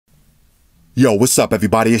Yo, what's up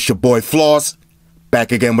everybody? It's your boy Floss,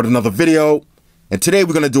 back again with another video. And today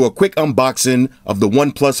we're going to do a quick unboxing of the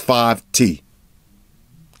OnePlus 5T.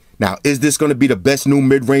 Now, is this going to be the best new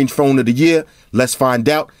mid-range phone of the year? Let's find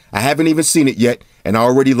out. I haven't even seen it yet, and I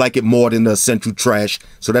already like it more than the essential trash,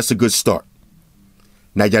 so that's a good start.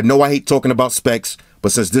 Now, y'all know I hate talking about specs,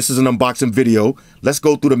 but since this is an unboxing video, let's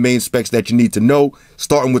go through the main specs that you need to know,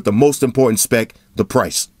 starting with the most important spec, the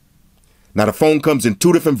price. Now, the phone comes in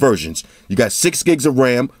two different versions. You got 6 gigs of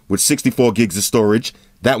RAM with 64 gigs of storage.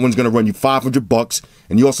 That one's going to run you $500.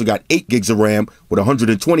 And you also got 8 gigs of RAM with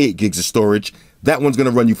 128 gigs of storage. That one's going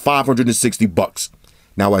to run you $560.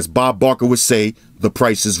 Now, as Bob Barker would say, the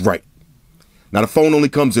price is right. Now, the phone only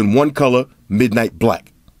comes in one color, midnight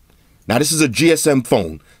black. Now, this is a GSM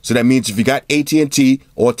phone. So that means if you got AT&T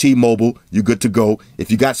or T-Mobile, you're good to go. If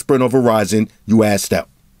you got Sprint or Verizon, you assed out.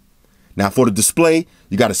 Now for the display,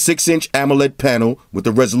 you got a 6-inch AMOLED panel with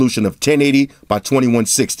a resolution of 1080 by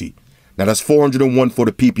 2160. Now that's 401 for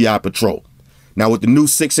the PPI Patrol. Now with the new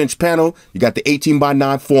 6-inch panel, you got the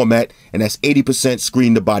 18:9 format, and that's 80%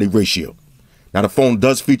 screen to body ratio. Now the phone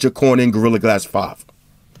does feature Corning Gorilla Glass 5.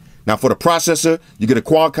 Now for the processor, you get a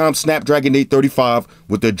Qualcomm Snapdragon 835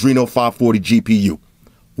 with the Adreno 540 GPU.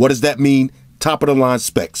 What does that mean? Top of the line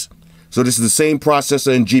specs. So this is the same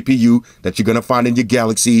processor and GPU that you're going to find in your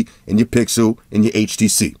Galaxy, in your Pixel, in your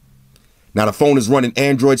HTC. Now the phone is running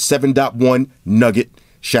Android 7.1 Nugget.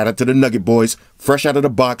 Shout out to the Nugget boys. Fresh out of the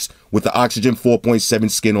box with the Oxygen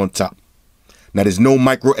 4.7 skin on top. Now there's no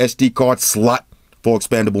micro SD card slot for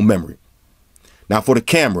expandable memory. Now for the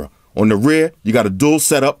camera, on the rear, you got a dual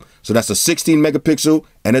setup. So that's a 16 megapixel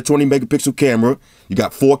and a 20 megapixel camera. You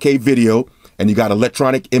got 4K video and you got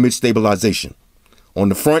electronic image stabilization. On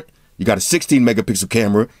the front, you got a 16 megapixel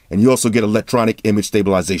camera, and you also get electronic image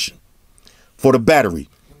stabilization. For the battery,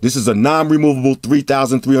 this is a non-removable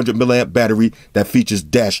 3,300 milliamp battery that features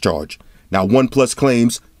dash charge. Now, OnePlus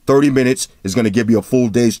claims 30 minutes is going to give you a full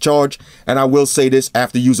day's charge, and I will say this,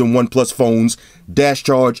 after using OnePlus phones, dash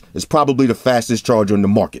charge is probably the fastest charger in the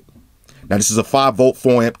market. Now, this is a 5-volt,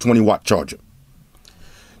 4-amp, 20-watt charger.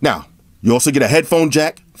 Now, you also get a headphone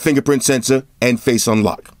jack, fingerprint sensor, and face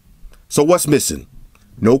unlock. So what's missing?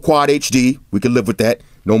 No quad HD, we can live with that.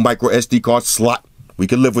 No micro SD card slot, we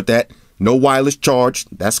can live with that. No wireless charge,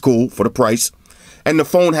 that's cool for the price. And the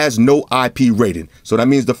phone has no IP rating, so that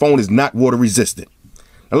means the phone is not water resistant.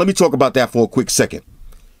 Now let me talk about that for a quick second.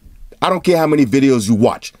 I don't care how many videos you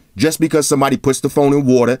watch. Just because somebody puts the phone in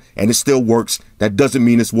water and it still works, that doesn't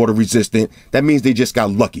mean it's water resistant. That means they just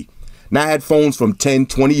got lucky. Now I had phones from 10,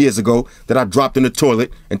 20 years ago that I dropped in the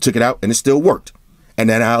toilet and took it out and it still worked. And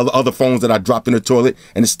then I have other phones that I dropped in the toilet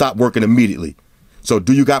and it stopped working immediately. So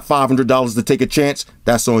do you got $500 to take a chance?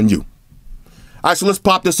 That's on you. All right, so let's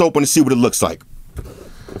pop this open and see what it looks like.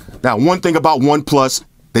 Now, one thing about OnePlus,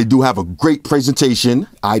 they do have a great presentation.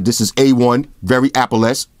 This is A1, very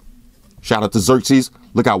Apple-esque. Shout out to Xerxes.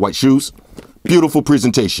 Look out, white shoes. Beautiful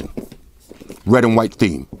presentation. Red and white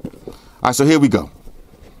theme. All right, so here we go.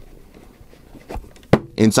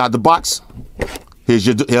 Inside the box, here's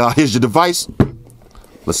your device.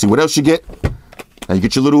 Let's see what else you get. Now you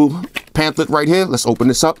get your little pamphlet right here. Let's open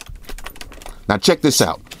this up. Now check this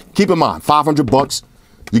out. Keep in mind, $500,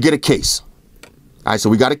 you get a case. All right,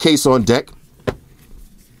 so we got a case on deck.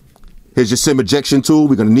 Here's your SIM ejection tool.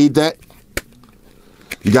 We're gonna need that.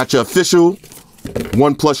 You got your official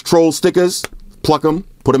OnePlus troll stickers. Pluck them,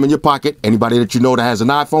 put them in your pocket. Anybody that you know that has an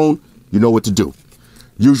iPhone, you know what to do.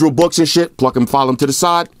 Usual books and shit, pluck them, file them to the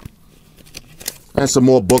side. And some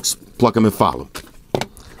more books, pluck them and file them.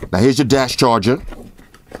 Now here's your dash charger.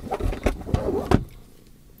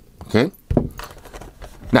 Okay.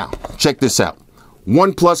 Now, check this out.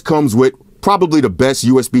 OnePlus comes with probably the best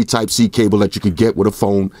USB Type-C cable that you could get with a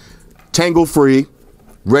phone. Tangle-free,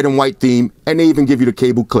 red and white theme, and they even give you the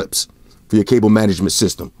cable clips for your cable management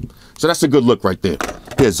system. So that's a good look right there.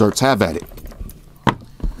 Here, Zerts, have at it.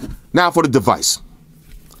 Now for the device.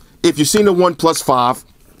 If you've seen the OnePlus 5,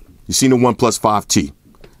 you've seen the OnePlus 5T.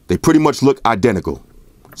 They pretty much look identical.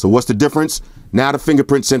 So what's the difference? Now the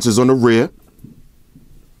fingerprint sensor's on the rear.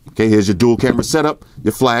 Okay, here's your dual camera setup,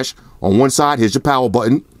 your flash. On one side, here's your power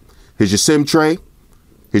button. Here's your SIM tray.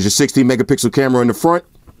 Here's your 16 megapixel camera in the front.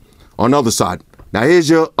 On the other side, now here's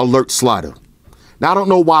your alert slider. Now I don't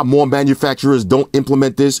know why more manufacturers don't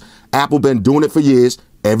implement this. Apple been doing it for years.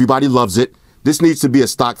 Everybody loves it. This needs to be a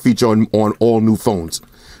stock feature on all new phones.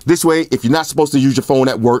 This way, if you're not supposed to use your phone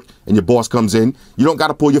at work and your boss comes in, you don't got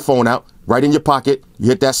to pull your phone out. Right in your pocket, you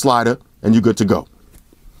hit that slider, and you're good to go.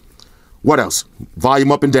 What else?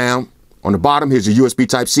 Volume up and down. On the bottom, here's your USB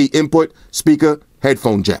Type-C input, speaker,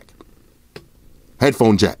 headphone jack.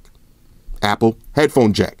 Headphone jack. Apple,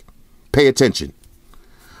 headphone jack. Pay attention.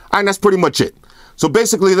 All right, that's pretty much it. So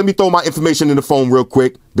basically, let me throw my information in the phone real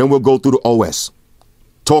quick, then we'll go through the OS.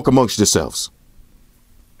 Talk amongst yourselves.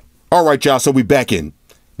 All right, y'all, so we back in.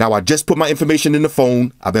 Now, I just put my information in the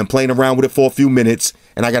phone. I've been playing around with it for a few minutes,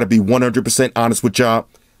 and I got to be 100% honest with y'all.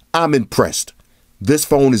 I'm impressed. This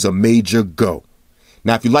phone is a major go.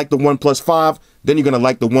 Now, if you like the OnePlus 5, then you're going to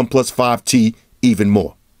like the OnePlus 5T even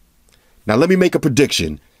more. Now, let me make a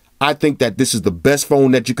prediction. I think that this is the best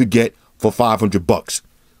phone that you could get for $500.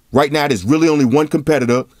 Right now, there's really only one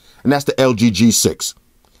competitor, and that's the LG G6.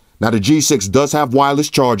 Now, the G6 does have wireless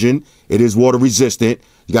charging. It is water resistant.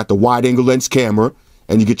 You got the wide angle lens camera,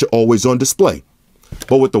 and you get your always on display.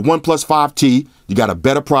 But with the OnePlus 5T, you got a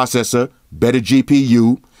better processor, better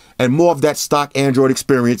GPU, and more of that stock Android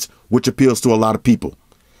experience, which appeals to a lot of people.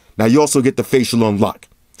 Now, you also get the facial unlock.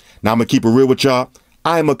 Now, I'm going to keep it real with y'all.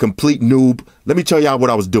 I am a complete noob. Let me tell y'all what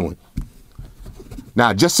I was doing. Now,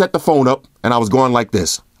 I just set the phone up, and I was going like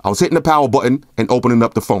this. I was hitting the power button and opening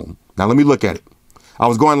up the phone. Now, let me look at it. I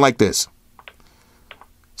was going like this.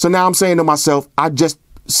 So now I'm saying to myself, I just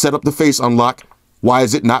set up the face unlock. Why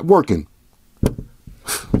is it not working?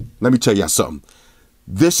 Let me tell y'all something.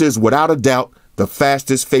 This is without a doubt the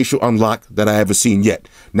fastest facial unlock that I ever seen yet.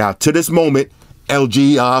 Now, to this moment,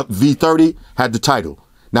 LG V30 had the title.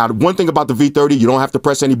 Now, the one thing about the V30, you don't have to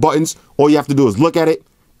press any buttons. All you have to do is look at it,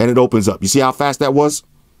 and it opens up. You see how fast that was?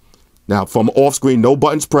 Now, from off screen, no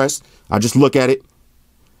buttons pressed. I just look at it,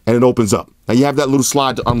 and it opens up. Now, you have that little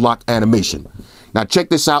slide to unlock animation. Now, check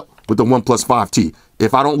this out with the OnePlus 5T.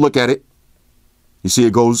 If I don't look at it, you see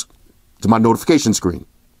it goes to my notification screen.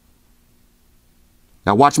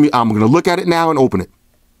 Now, watch me. I'm going to look at it now and open it.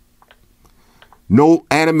 No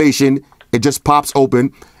animation. It just pops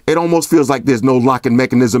open. It almost feels like there's no locking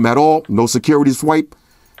mechanism at all. No security swipe.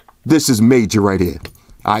 This is major right here.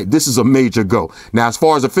 All right, this is a major go. Now, as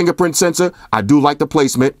far as the fingerprint sensor, I do like the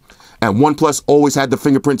placement. And OnePlus always had the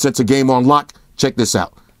fingerprint sensor game on lock. Check this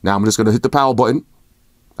out. Now, I'm just going to hit the power button.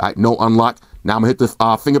 All right, no unlock. Now, I'm going to hit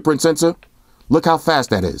the fingerprint sensor. Look how fast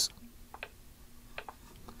that is.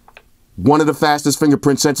 One of the fastest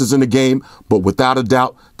fingerprint sensors in the game, but without a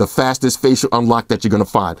doubt, the fastest facial unlock that you're going to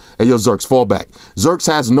find. Hey, yo, Zerks, fall back. Zerks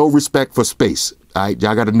has no respect for space. All right,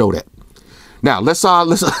 y'all got to know that. Now, let's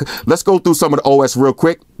go through some of the OS real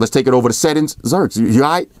quick. Let's take it over to settings. Zerks, you all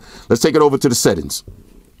right? Let's take it over to the settings.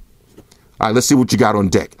 All right, let's see what you got on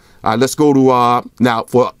deck. All right, let's go to, now,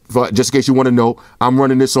 for just in case you want to know, I'm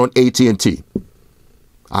running this on AT&T.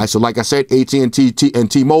 All right, so like I said, AT&T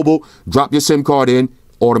and T-Mobile, drop your SIM card in,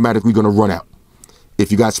 automatically going to run out.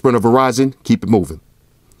 If you got Sprint or Verizon, keep it moving.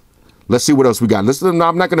 Let's see what else we got. I'm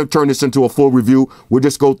not going to turn this into a full review. We'll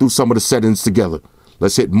just go through some of the settings together.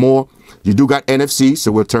 Let's hit more. You do got NFC,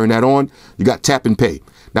 so we'll turn that on. You got tap and pay.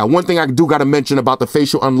 Now, one thing I do got to mention about the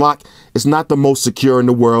facial unlock, it's not the most secure in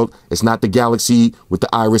the world. It's not the Galaxy with the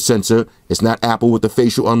iris sensor. It's not Apple with the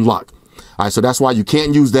facial unlock. All right, so that's why you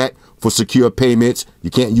can't use that for secure payments.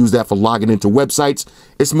 You can't use that for logging into websites.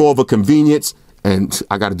 It's more of a convenience. And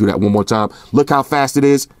I got to do that one more time. Look how fast it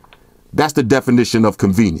is. That's the definition of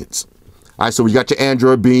convenience. All right, so we got your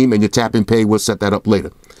Android Beam and your tap and pay. We'll set that up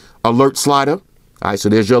later. Alert slider. All right, so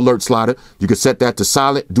there's your alert slider. You can set that to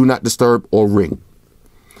silent, do not disturb, or ring.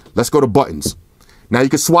 Let's go to buttons. Now you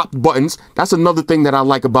can swap buttons. That's another thing that I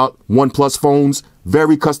like about OnePlus phones.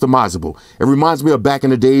 Very customizable. It reminds me of back in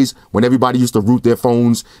the days when everybody used to root their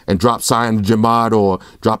phones and drop CyanogenMod or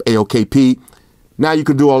drop AOKP. Now you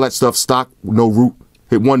can do all that stuff stock, no root.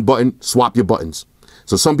 Hit one button, swap your buttons.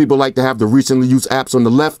 So some people like to have the recently used apps on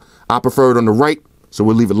the left. I prefer it on the right, so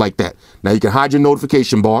we'll leave it like that. Now you can hide your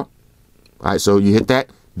notification bar. All right, so you hit that,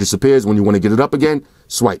 disappears. When you want to get it up again,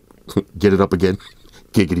 swipe, get it up again.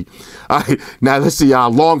 Giggity. All right, now let's see,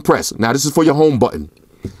 long press. Now this is for your home button.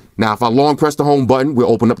 Now if I long press the home button,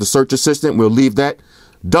 we'll open up the search assistant. We'll leave that.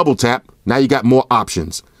 Double tap. Now you got more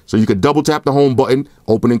options. So you can double tap the home button,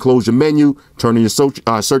 open and close your menu, turn on your search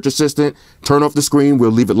assistant, turn off the screen.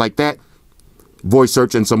 We'll leave it like that. Voice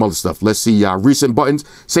search and some other stuff. Let's see, recent buttons.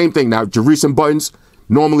 Same thing. Now, your recent buttons,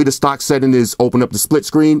 normally the stock setting is open up the split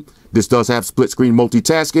screen. This does have split screen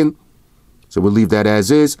multitasking. So we'll leave that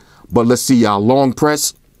as is. But let's see, long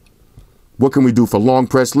press. What can we do for long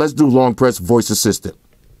press? Let's do long press voice assistant.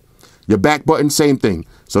 Your back button, same thing.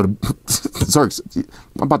 So, Zerks,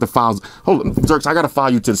 I'm about to file. Hold on, Zerks, I got to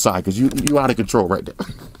file you to the side because you out of control right there.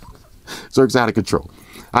 Zerks out of control.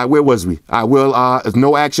 All right, where was we? All right, we'll,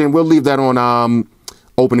 no action. We'll leave that on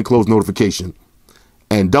open and close notification.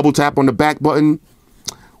 And double tap on the back button.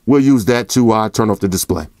 We'll use that to turn off the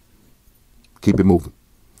display. Keep it moving.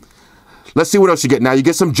 Let's see what else you get. Now, you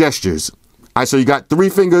get some gestures. All right, so you got 3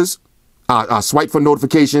 fingers swipe for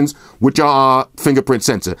notifications with your fingerprint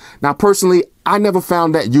sensor. Now, personally, I never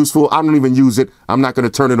found that useful. I don't even use it. I'm not going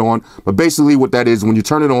to turn it on. But basically what that is, when you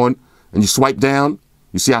turn it on and you swipe down,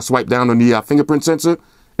 you see I swipe down on the fingerprint sensor,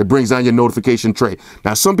 it brings down your notification tray.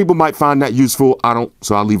 Now, some people might find that useful. I don't,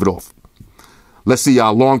 so I'll leave it off. Let's see,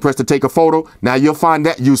 long press to take a photo. Now, you'll find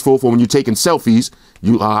that useful for when you're taking selfies.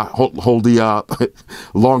 You hold the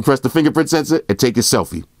long press the fingerprint sensor and take a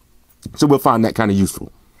selfie. So we'll find that kind of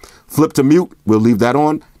useful. Flip to mute, we'll leave that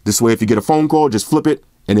on. This way, if you get a phone call, just flip it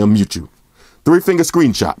and it'll mute you. 3-finger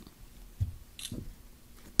screenshot.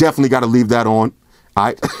 Definitely got to leave that on. All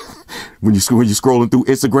right. when you're scrolling through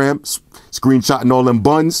Instagram, screenshotting all them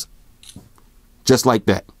buns, just like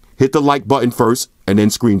that. Hit the like button first and then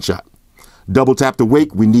screenshot. Double tap to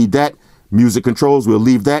wake, we need that. Music controls, we'll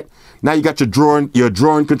leave that. Now you got your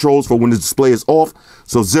drawing controls for when the display is off.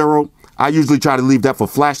 So 0, I usually try to leave that for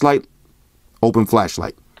flashlight, open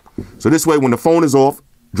flashlight. So this way, when the phone is off,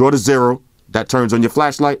 draw to 0, that turns on your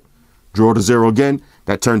flashlight. Draw to 0 again,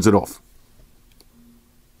 that turns it off.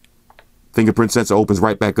 Fingerprint sensor opens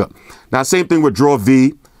right back up. Now, same thing with draw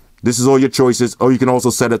V. This is all your choices. Or you can also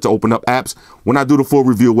set it to open up apps. When I do the full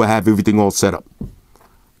review, we'll have everything all set up.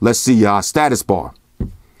 Let's see, status bar.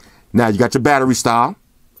 Now, you got your battery style.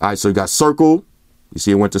 All right, so you got circle. You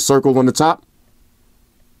see it went to circle on the top.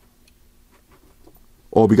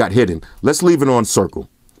 Or we got hidden. Let's leave it on circle.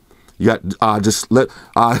 You got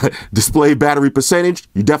display battery percentage.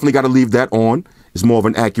 You definitely got to leave that on. It's more of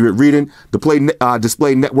an accurate reading.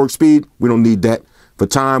 Display network speed. We don't need that. For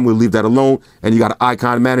time, we'll leave that alone. And you got an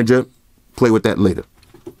icon manager. Play with that later.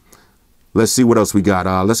 Let's see what else we got.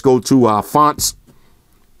 Let's go to fonts.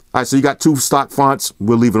 All right, so you got 2 stock fonts.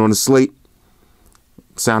 We'll leave it on the slate.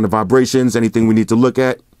 Sound and vibrations, anything we need to look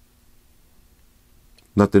at.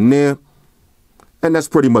 Nothing there. And that's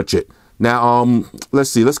pretty much it. Now, let's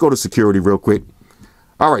see. Let's go to security real quick.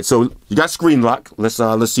 All right, so you got screen lock. Let's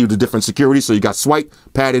see the different security. So you got swipe,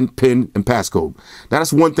 pattern, pin, and passcode. Now,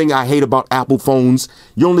 that's one thing I hate about Apple phones.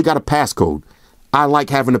 You only got a passcode. I like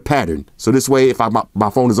having a pattern. So this way, if my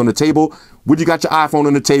phone is on the table, when you got your iPhone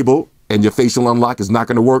on the table and your facial unlock is not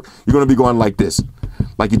going to work, you're going to be going like this,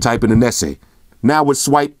 like you type in an essay. Now with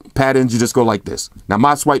swipe patterns, you just go like this. Now,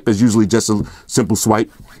 my swipe is usually just a simple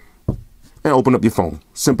swipe and open up your phone.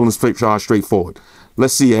 Simple and straightforward.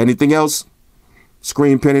 Let's see, anything else?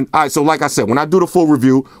 Screen pinning. All right, so like I said, when I do the full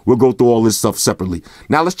review, we'll go through all this stuff separately.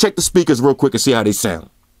 Now, let's check the speakers real quick and see how they sound.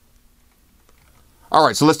 All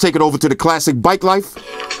right, so let's take it over to the classic Bike Life.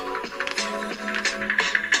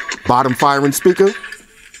 Bottom firing speaker.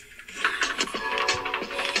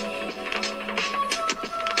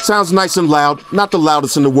 Sounds nice and loud. Not the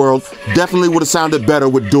loudest in the world. Definitely would have sounded better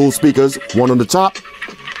with dual speakers, one on the top.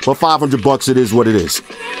 For $500, it is what it is.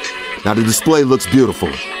 Now, the display looks beautiful.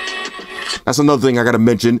 That's another thing I got to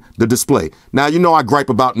mention, the display. Now, you know I gripe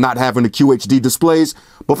about not having the QHD displays,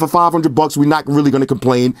 but for $500, we're not really going to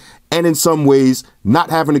complain. And in some ways, not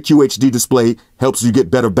having a QHD display helps you get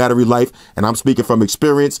better battery life. And I'm speaking from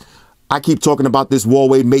experience. I keep talking about this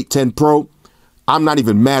Huawei Mate 10 Pro. I'm not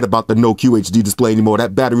even mad about the no QHD display anymore.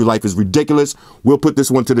 That battery life is ridiculous. We'll put this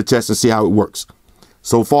one to the test and see how it works.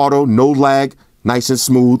 So far, though, no lag, nice and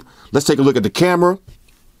smooth. Let's take a look at the camera.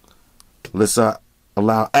 Let's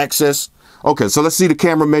allow access. Okay, so let's see the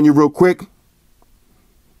camera menu real quick.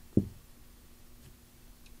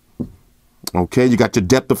 Okay, you got your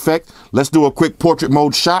depth effect. Let's do a quick portrait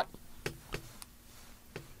mode shot.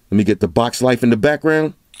 Let me get the box life in the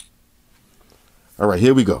background. All right,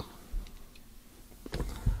 here we go.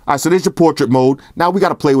 All right, so there's your portrait mode. Now we got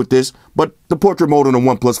to play with this, but the portrait mode on the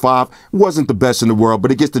OnePlus 5 wasn't the best in the world,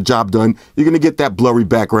 but it gets the job done. You're going to get that blurry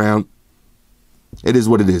background. It is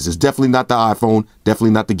what it is. It's definitely not the iPhone,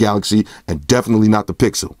 definitely not the Galaxy, and definitely not the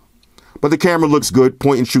Pixel. But the camera looks good,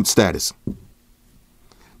 point and shoot status.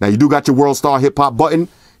 Now you do got your World Star Hip Hop button.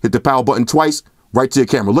 Hit the power button twice, right to your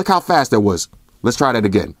camera. Look how fast that was. Let's try that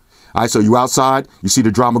again. All right, so you outside, you see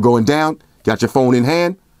the drama going down, got your phone in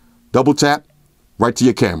hand, double tap, right to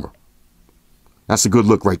your camera. That's a good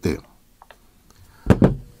look right there.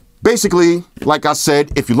 Basically, like I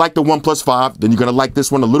said, if you like the OnePlus 5, then you're going to like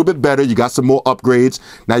this one a little bit better. You got some more upgrades.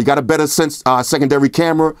 Now, you got a better secondary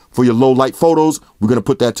camera for your low light photos. We're going to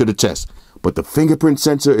put that to the test. But the fingerprint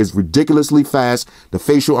sensor is ridiculously fast. The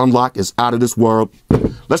facial unlock is out of this world.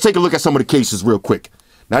 Let's take a look at some of the cases real quick.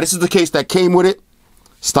 Now, this is the case that came with it.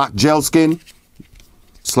 Stock gel skin.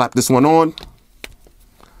 Slap this one on.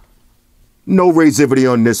 No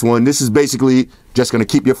razivity on this one. This is basically just going to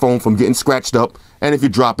keep your phone from getting scratched up. And if you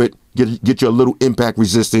drop it, get you a little impact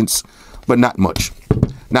resistance, but not much.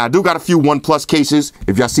 Now, I do got a few OnePlus cases.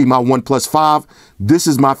 If y'all see my OnePlus 5, this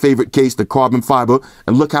is my favorite case, the carbon fiber.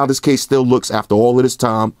 And look how this case still looks after all of this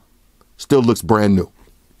time. Still looks brand new.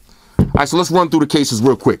 All right, so let's run through the cases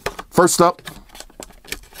real quick. First up,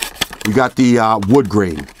 we got the wood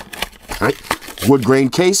grain. All right, wood grain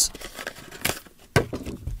case.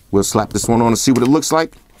 We'll slap this one on and see what it looks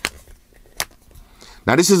like.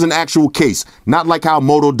 Now, this is an actual case, not like how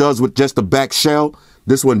Moto does with just the back shell.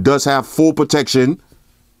 This one does have full protection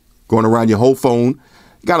going around your whole phone.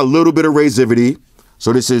 Got a little bit of razivity.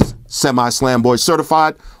 So this is semi-slam boy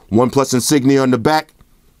certified. OnePlus insignia on the back.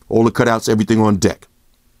 All the cutouts, everything on deck.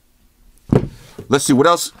 Let's see what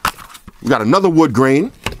else. We got another wood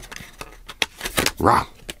grain. Rah.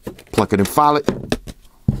 Pluck it and file it.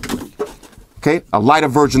 Okay, a lighter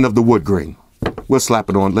version of the wood grain. We'll slap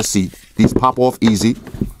it on. Let's see. These pop off easy.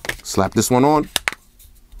 Slap this one on.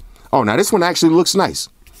 Oh, now this one actually looks nice.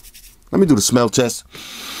 Let me do the smell test.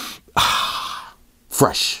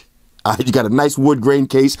 Fresh. You got a nice wood grain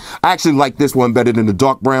case. I actually like this one better than the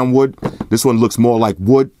dark brown wood. This one looks more like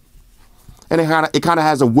wood. And it kind of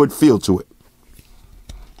has a wood feel to it.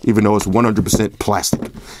 Even though it's 100% plastic.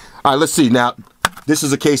 All right, let's see. Now, this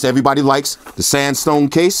is a case everybody likes. The sandstone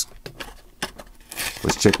case.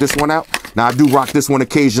 Let's check this one out. Now, I do rock this one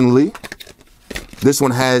occasionally. This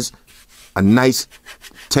one has a nice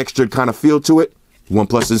textured kind of feel to it.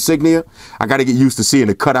 OnePlus insignia. I got to get used to seeing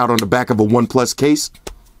the cutout on the back of a OnePlus case.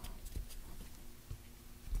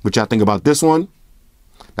 What y'all think about this one?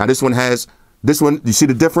 Now, this one, you see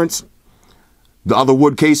the difference? The other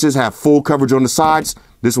wood cases have full coverage on the sides.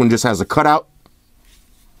 This one just has a cutout.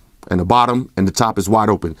 And the bottom and the top is wide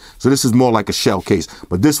open. So this is more like a shell case.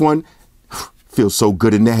 But this one feels so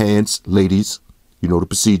good in the hands, ladies. You know the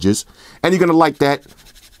procedures. And you're going to like that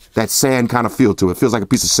sand kind of feel to it. It feels like a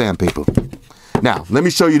piece of sandpaper. Now, let me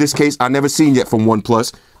show you this case I've never seen yet from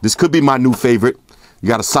OnePlus. This could be my new favorite. You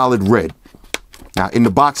got a solid red. Now, in the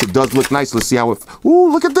box, it does look nice. Let's see how it...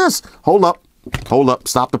 Ooh, look at this. Hold up. Hold up.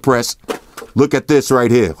 Stop the press. Look at this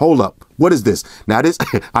right here. Hold up. What is this? Now, this...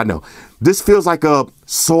 I know. This feels like a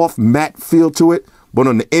soft, matte feel to it. But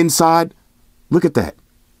on the inside, look at that.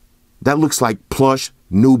 That looks like plush,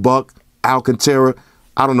 nubuck, Alcantara.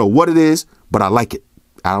 I don't know what it is, but I like it.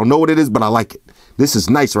 I don't know what it is, but I like it. This is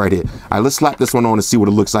nice right here. All right, let's slap this one on and see what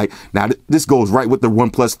it looks like. Now, this goes right with the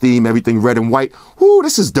OnePlus theme, everything red and white. Ooh,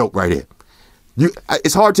 this is dope right here.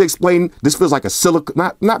 It's hard to explain. This feels like a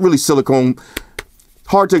silicone, not really silicone.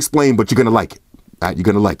 Hard to explain, but you're going to like it. All right, you're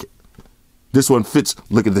going to like it. This one fits.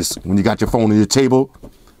 Look at this. When you got your phone on your table,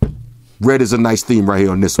 red is a nice theme right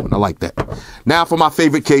here on this one. I like that. Now for my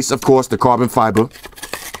favorite case, of course, the carbon fiber.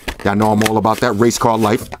 Y'all know I'm all about that race car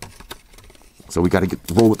life. So we got to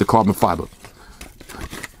roll with the carbon fiber.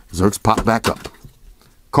 Zerks pop back up.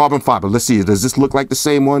 Carbon fiber. Let's see. Does this look like the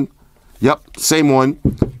same one? Yep, same one.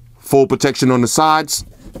 Full protection on the sides.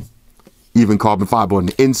 Even carbon fiber on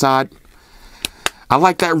the inside. I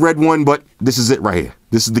like that red one, but this is it right here.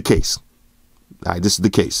 This is the case. All right, this is the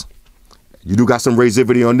case. You do got some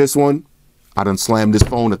razivity on this one. I done slammed this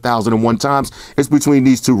phone 1,001 times. It's between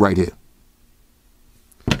these two right here.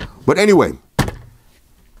 But anyway,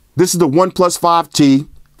 this is the OnePlus 5T.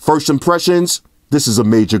 First impressions, this is a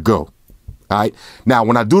major go. All right. Now,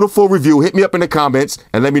 when I do the full review, hit me up in the comments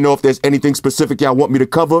and let me know if there's anything specific y'all want me to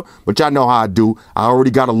cover. But y'all know how I do. I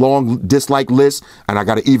already got a long dislike list and I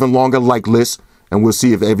got an even longer like list. And we'll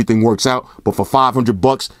see if everything works out. But for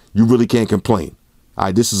 $500, you really can't complain. All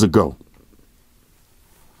right, this is a go.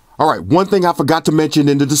 All right, one thing I forgot to mention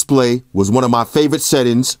in the display was one of my favorite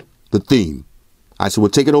settings, the theme. All right, so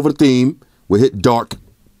we'll take it over the theme. We'll hit dark.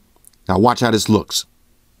 Now watch how this looks.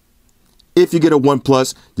 If you get a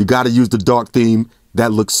OnePlus, you got to use the dark theme.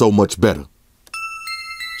 That looks so much better.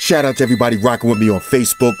 Shout out to everybody rocking with me on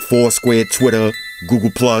Facebook, Foursquare, Twitter,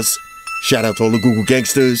 Google+. Shout out to all the Google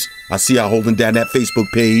gangsters. I see y'all holding down that Facebook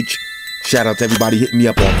page. Shout out to everybody hitting me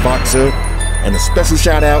up on Voxer. And a special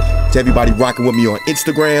shout out to everybody rocking with me on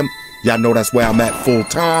Instagram. Y'all know that's where I'm at full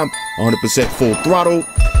time, 100% full throttle.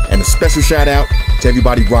 And a special shout out to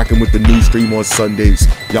everybody rocking with the new stream on Sundays.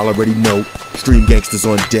 Y'all already know, Stream Gangsters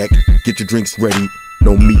on deck. Get your drinks ready.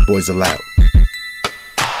 No meat boys allowed.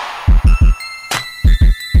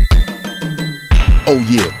 Oh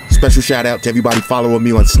yeah. Special shout out to everybody following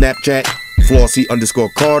me on Snapchat,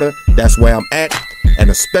 Flossy_Carter. That's where I'm at.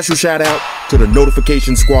 And a special shout out to the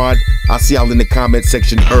notification squad. I'll see y'all in the comment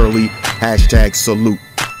section early. Hashtag salute.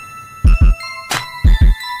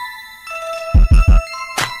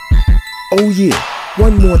 Oh yeah,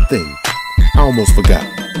 one more thing. I almost forgot.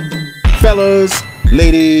 Fellas,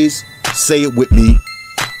 ladies, say it with me.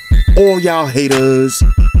 All y'all haters,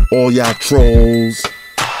 all y'all trolls,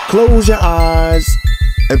 Close your eyes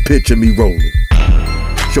and picture me rolling.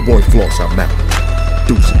 It's your boy Floss, I'm out.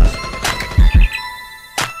 Deuces.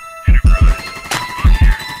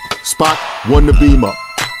 Spot, one to beam up.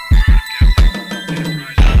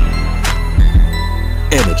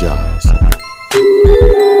 Energize.